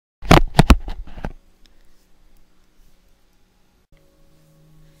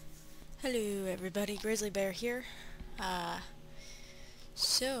Hello everybody, Grizzly Bear here.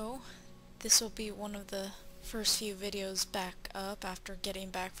 So this will be one of the first few videos back up after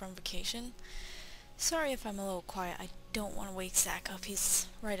getting back from vacation. Sorry if I'm a little quiet, I don't want to wake Zach up. He's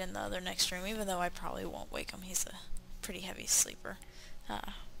right in the other next room, even though I probably won't wake him. He's a pretty heavy sleeper.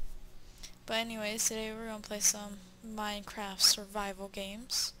 But anyways, today we're going to play some Minecraft survival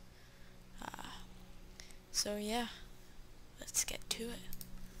games. So yeah, let's get to it.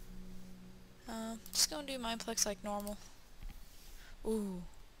 Just gonna do Mineplex like normal. Ooh.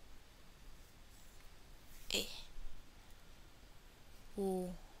 Eh.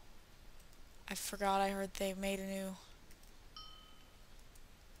 Ooh. I forgot I heard they made a new...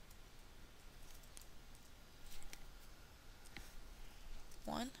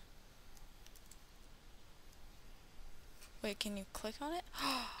 one? Wait, can you click on it?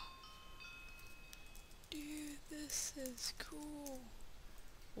 Dude, this is cool.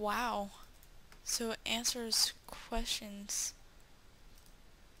 Wow. So it answers questions.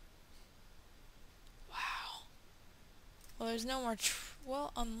 Wow. Well, there's no more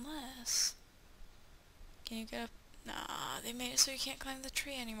well, unless... Can you get up? Nah, they made it so you can't climb the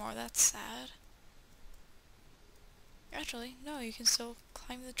tree anymore. That's sad. Actually, no, you can still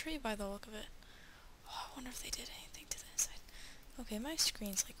climb the tree by the look of it. Oh, I wonder if they did anything to the inside. Okay, my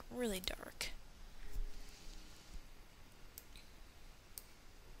screen's like really dark.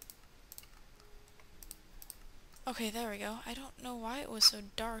 Okay, there we go. I don't know why it was so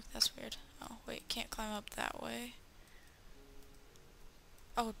dark. That's weird. Oh, wait, can't climb up that way.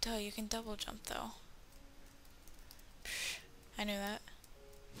 Oh, duh, you can double jump, though. Psh, I knew that.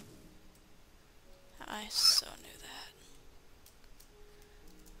 I so knew that.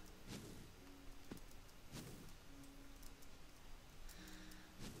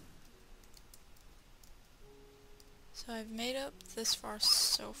 So I've made up this far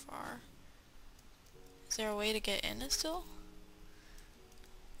so far. Is there a way to get in it still?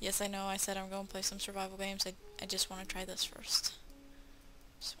 Yes, I know I said I'm going to play some survival games. I just want to try this first.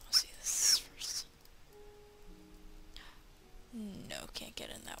 Just want to see this first. No, can't get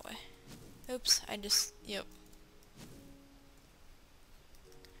in that way. Oops, yep.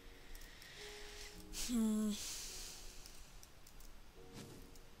 I'm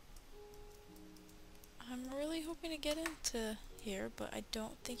really hoping to get into here, but I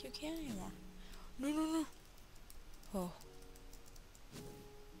don't think you can anymore. No. Oh.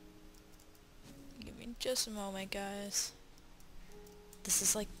 Give me just a moment, guys. This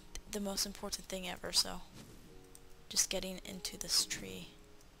is like the most important thing ever, so just getting into this tree.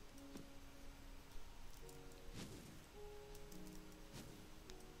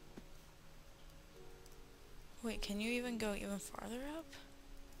 Wait, can you even go even farther up?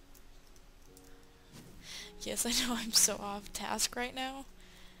 Yes, I know I'm so off task right now.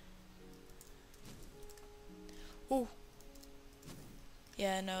 Ooh.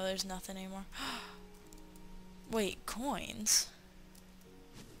 Yeah, no, there's nothing anymore. Wait, coins?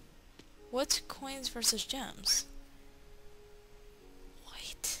 What's coins versus gems?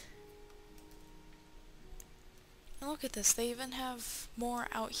 Wait. And look at this, they even have more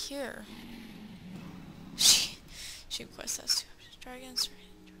out here. Sheep quest has 2 dragons.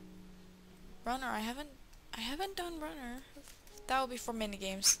 Runner, I haven't done runner. That will be for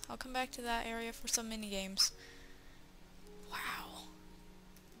minigames. I'll come back to that area for some minigames. Wow.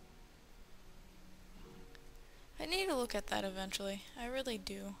 I need to look at that eventually. I really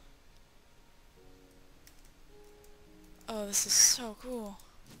do. Oh, this is so cool.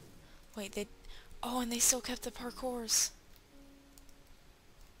 Wait, oh, and they still kept the parkours.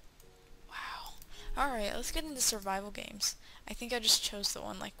 Wow. Alright, let's get into survival games. I think I just chose the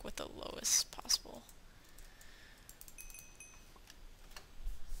one like with the lowest possible.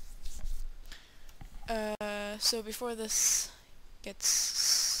 So before this gets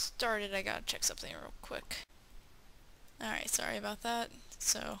started, I gotta check something real quick. Alright, sorry about that.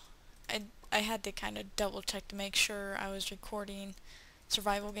 So, I had to kind of double check to make sure I was recording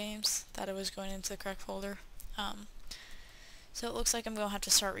survival games, that it was going into the correct folder. So it looks like I'm going to have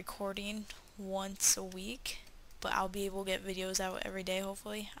to start recording once a week, but I'll be able to get videos out every day,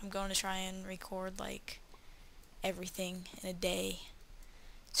 hopefully. I'm going to try and record, like, everything in a day.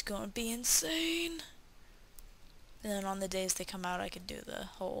 It's going to be insane! And then on the days they come out, I can do the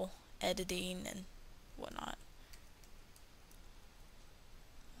whole editing and whatnot.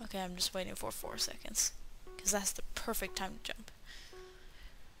 Okay, I'm just waiting for 4 seconds, because that's the perfect time to jump.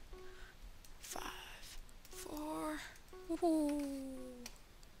 5, 4, woohoo!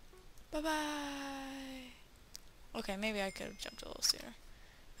 Bye-bye! Okay, maybe I could have jumped a little sooner.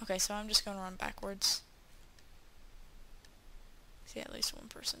 Okay, so I'm just going to run backwards. See at least one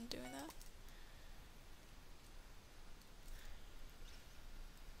person doing that.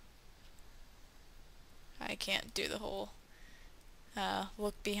 I can't do the whole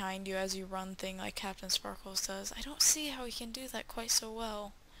look behind you as you run thing like Captain Sparkles does. I don't see how he can do that quite so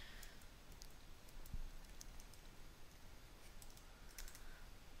well.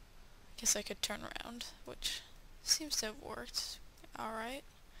 Guess I could turn around, which seems to have worked. Alright.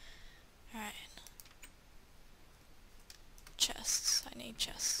 Alright. Chests. I need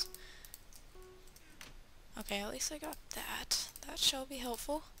chests. Okay, at least I got that. That shall be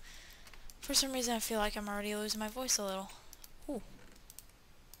helpful. For some reason I feel like I'm already losing my voice a little. Ooh.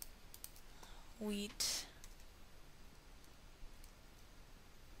 Wheat.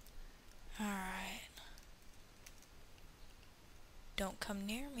 Alright. Don't come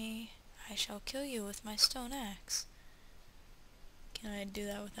near me. I shall kill you with my stone axe. Can I do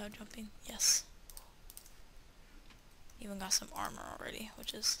that without jumping? Yes. Even got some armor already,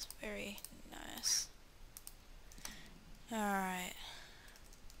 which is very nice. Alright.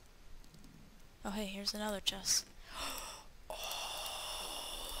 Oh hey, here's another chest.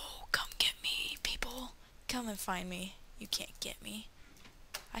 Oh, come get me, people. Come and find me. You can't get me.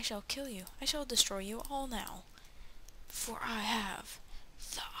 I shall kill you. I shall destroy you all now. For I have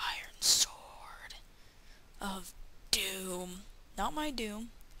the Iron Sword of Doom. Not my doom,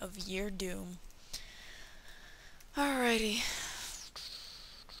 of your doom. Alrighty.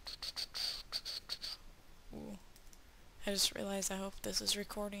 Ooh. I just realized I hope this is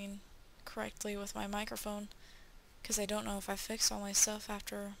recording correctly with my microphone, because I don't know if I fixed all my stuff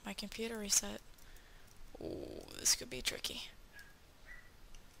after my computer reset. Ooh, this could be tricky.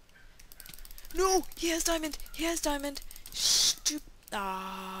 No! He has diamond! He has diamond!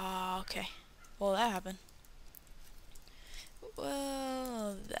 Ah, okay. Well, that happened.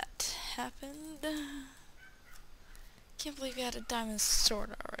 Well, that happened. Can't believe you had a diamond sword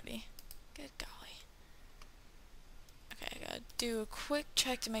already. Good golly. Okay, I gotta do a quick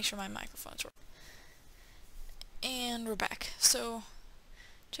check to make sure my microphone's working. And we're back. So,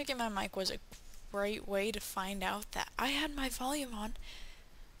 checking my mic was a great way to find out that I had my volume on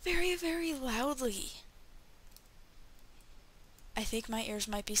very, very loudly. I think my ears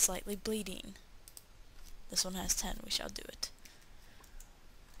might be slightly bleeding. This one has 10. We shall do it.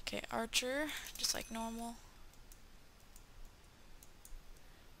 Okay, Archer, just like normal.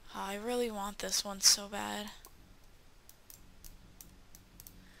 Oh, I really want this one so bad.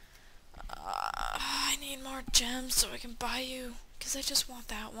 I need more gems so I can buy you, because I just want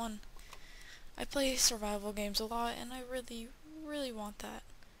that one. I play survival games a lot, and I really, really want that.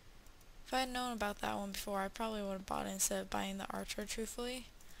 If I had known about that one before, I probably would have bought it instead of buying the Archer, truthfully.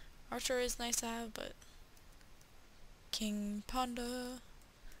 Archer is nice to have, but... King Panda.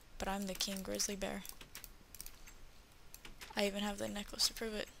 But I'm the King Grizzly Bear. I even have the necklace to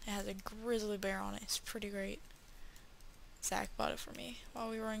prove it. It has a grizzly bear on it. It's pretty great. Zach bought it for me while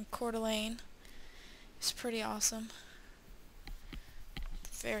we were in Coeur d'Alene. It's pretty awesome.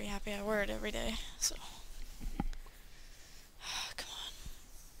 Very happy I wear it every day, so... Come on.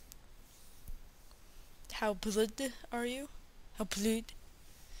 How blood are you? How blood?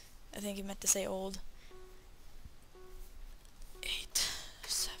 I think he meant to say old. 8,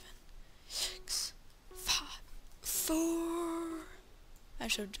 7, 6, 5, 4. I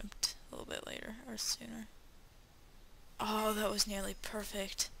should have jumped a little bit later, or sooner. Oh, that was nearly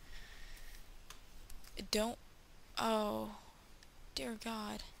perfect. Don't... Oh. Dear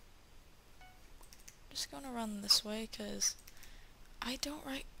God. I'm just gonna run this way, because I don't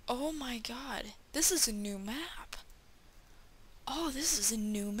Oh my God. This is a new map. Oh, this is a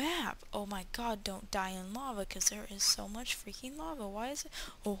new map. Oh my God, don't die in lava, because there is so much freaking lava. Why is it...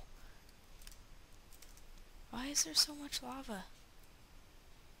 Oh. Why is there so much lava?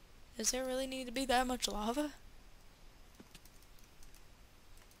 Does there really need to be that much lava?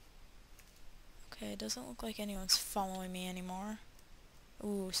 Okay, it doesn't look like anyone's following me anymore.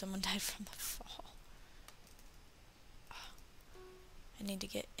 Ooh, someone died from the fall. I need to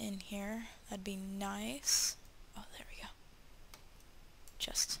get in here. That'd be nice. Oh, there we go.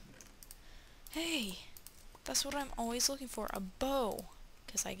 Chest. Hey! That's what I'm always looking for. A bow.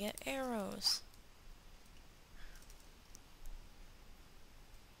 Because I get arrows.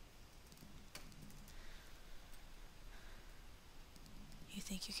 You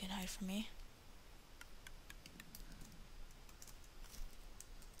think you can hide from me?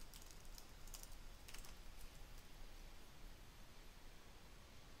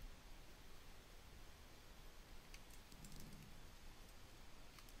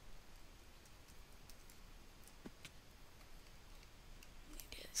 Need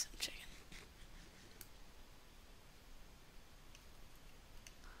to get some chicken.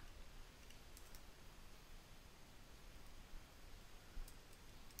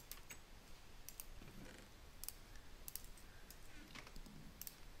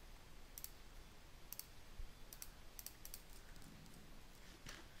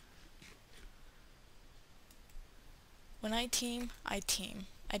 When I team, I team.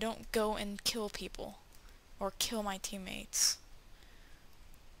 I don't go and kill people or kill my teammates.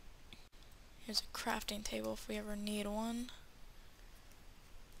 Here's a crafting table if we ever need one.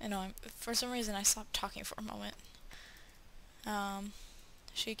 I know, for some reason I stopped talking for a moment. Is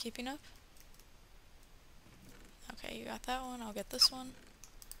she keeping up? Okay, you got that one, I'll get this one.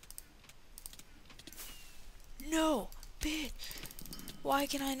 No! Bitch! Why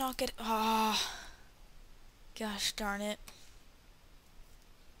can I not get... Ah! Gosh darn it.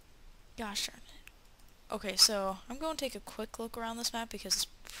 Gosh darn it. Okay, so I'm going to take a quick look around this map because it's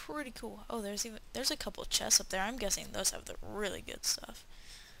pretty cool. Oh, there's a couple chests up there. I'm guessing those have the really good stuff.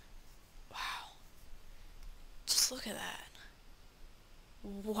 Wow. Just look at that.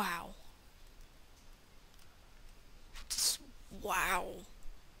 Wow. Just wow.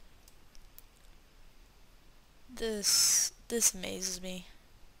 This amazes me.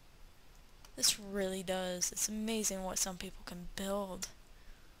 This really does. It's amazing what some people can build.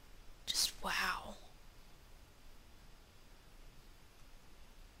 Just wow.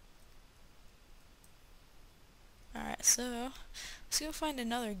 Alright, so let's go find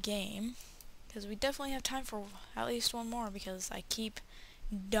another game, because we definitely have time for at least one more because I keep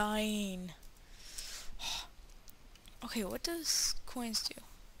dying. Okay, what does coins do?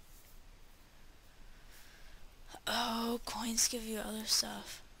 Oh, coins give you other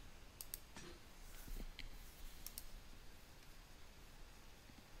stuff.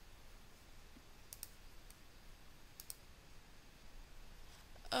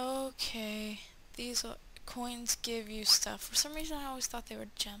 Okay, these coins give you stuff. For some reason I always thought they were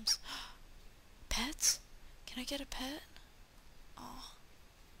gems. Pets? Can I get a pet? Aw.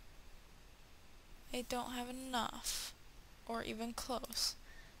 I don't have enough. Or even close.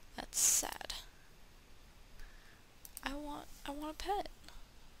 That's sad. I want a pet.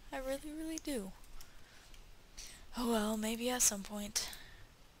 I really, really do. Oh well, maybe at some point.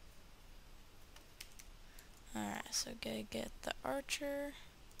 Alright, so gotta get the archer.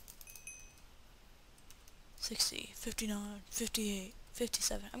 60, 59, 58,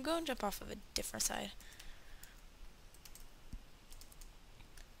 57. I'm going to jump off of a different side.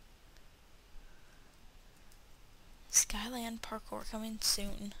 Skyland parkour coming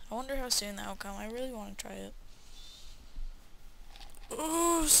soon. I wonder how soon that will come. I really want to try it.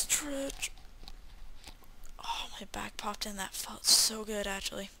 Oh, stretch. Oh, my back popped in. That felt so good,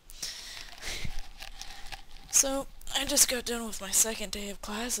 actually. So, I just got done with my second day of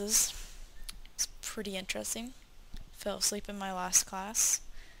classes. It's pretty interesting. Fell asleep in my last class.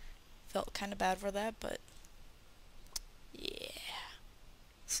 Felt kind of bad for that, but yeah.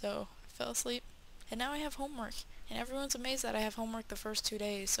 So, I fell asleep, and now I have homework. And everyone's amazed that I have homework the first 2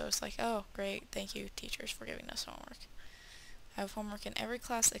 days, so it's like, oh, great, thank you, teachers, for giving us homework. I have homework in every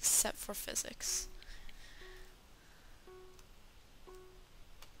class except for physics.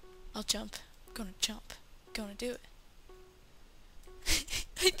 I'll jump. I'm gonna jump. I'm gonna do it.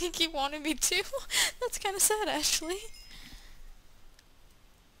 I think he wanted me to. That's kind of sad, actually.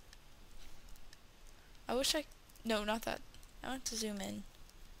 I wish I... No, not that. I want to zoom in.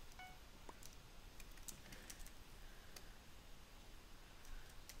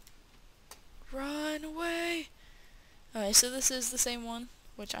 Run away! Okay, so this is the same one,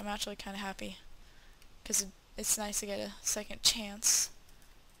 which I'm actually kind of happy. Because it's nice to get a second chance.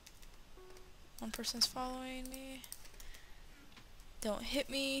 One person's following me. Don't hit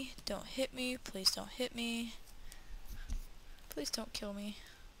me. Don't hit me. Please don't hit me. Please don't kill me.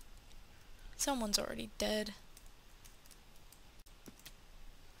 Someone's already dead.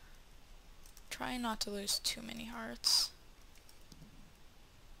 Try not to lose too many hearts.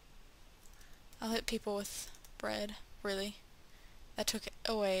 I'll hit people with bread. Really? That took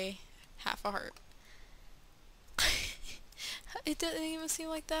away half a heart. It didn't even seem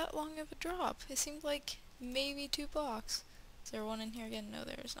like that long of a drop. It seemed like maybe 2 blocks. Is there one in here again? No,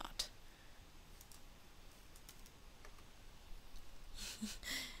 there is not.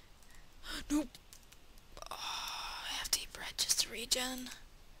 Nope. Oh, I have to eat bread just to regen.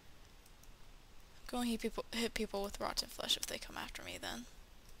 Go and hit people with rotten flesh if they come after me then.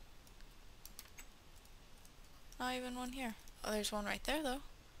 Not even one here. Oh, there's one right there though.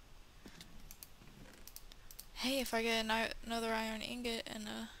 Hey, if I get another iron ingot and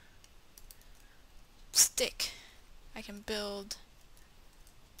a stick, I can build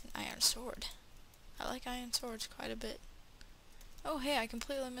an iron sword. I like iron swords quite a bit. Oh hey, I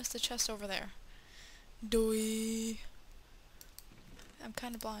completely missed the chest over there. Doy. I'm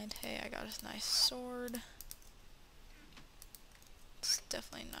kind of blind. Hey, I got a nice sword. It's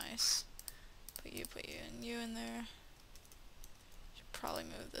definitely nice. Put you and you in there. Should probably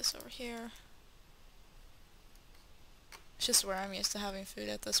move this over here. It's just where I'm used to having food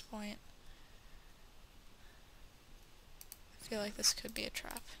at this point. I feel like this could be a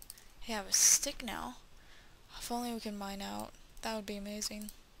trap. Hey, I have a stick now. If only we can mine out. That would be amazing.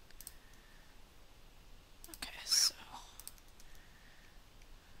 Okay, so...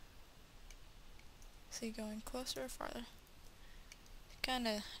 Is he going closer or farther?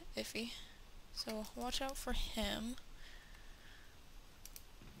 Kinda iffy. So watch out for him.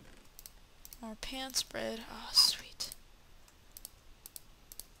 More pan spread. Oh, sweet.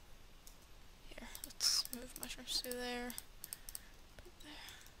 Here, let's move mushrooms through there. Put there.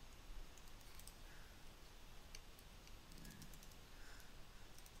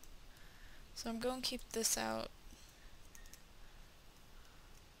 So I'm going to keep this out.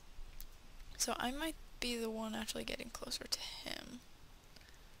 So I might be the one actually getting closer to him.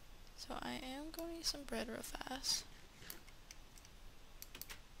 So I am going to eat some bread real fast.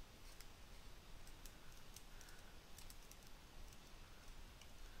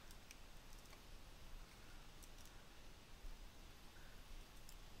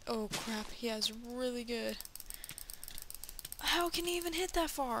 Oh crap, he has really good. How can he even hit that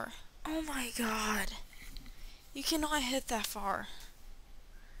far? Oh my god. You cannot hit that far.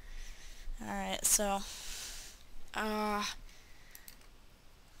 Alright, so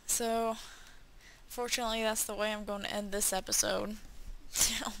fortunately that's the way I'm going to end this episode.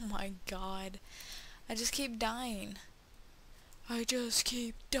 Oh my god. I just keep dying. I just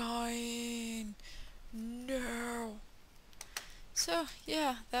keep dying. No. So,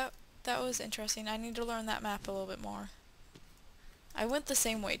 yeah, that was interesting. I need to learn that map a little bit more. I went the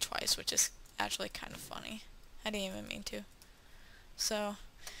same way twice, which is actually kind of funny. I didn't even mean to. So,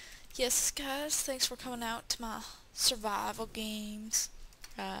 yes guys, thanks for coming out to my survival games.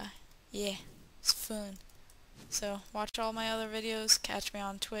 Yeah, it's fun. So, watch all my other videos, catch me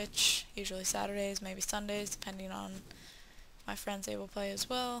on Twitch, usually Saturdays, maybe Sundays, depending on if my friends able to play as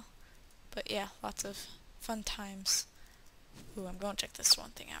well. But yeah, lots of fun times. Ooh, I'm going to check this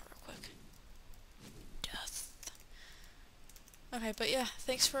one thing out real quick. Death. Okay, but yeah,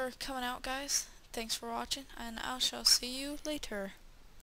 thanks for coming out, guys. Thanks for watching, and I shall see you later.